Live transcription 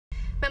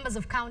Members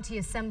of county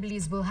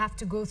assemblies will have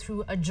to go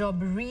through a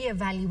job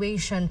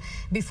re-evaluation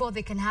before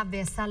they can have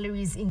their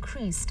salaries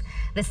increased.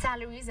 The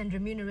Salaries and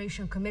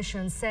Remuneration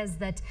Commission says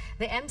that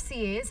the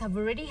MCAs have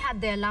already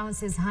had their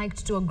allowances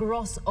hiked to a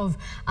gross of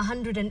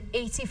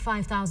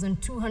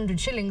 185,200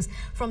 shillings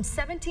from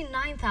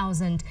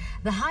 79,000.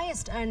 The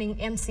highest earning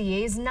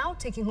MCA is now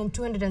taking home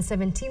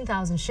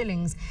 217,000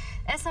 shillings.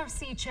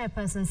 SRC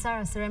chairperson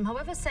Sarah Serem,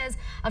 however, says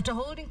after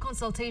holding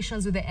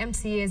consultations with the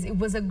MCAs, it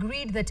was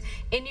agreed that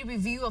any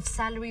review of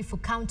salary for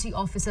county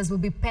officers will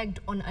be pegged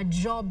on a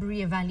job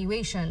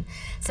re-evaluation.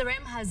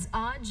 Serem has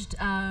urged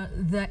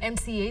the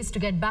MCAs to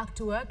get back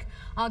to work,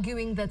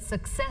 arguing that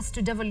success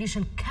to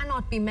devolution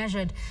cannot be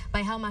measured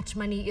by how much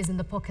money is in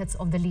the pockets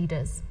of the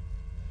leaders.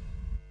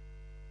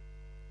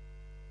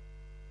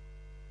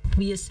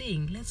 We are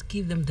saying, let's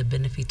give them the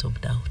benefit of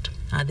doubt.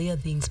 Are there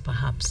things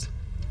perhaps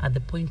at the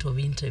point of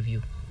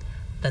interview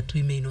that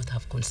we may not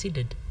have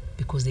considered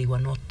because they were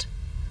not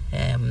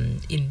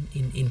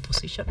in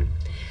position?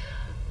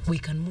 We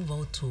can move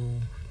out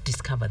to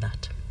discover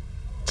that.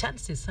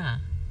 Chances are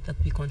that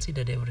we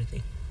considered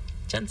everything.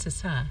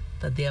 Chances are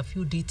that there are a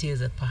few details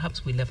that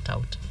perhaps we left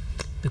out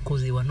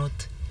because they were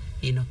not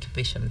in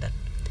occupation then.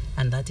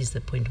 And that is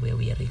the point where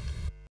we are in.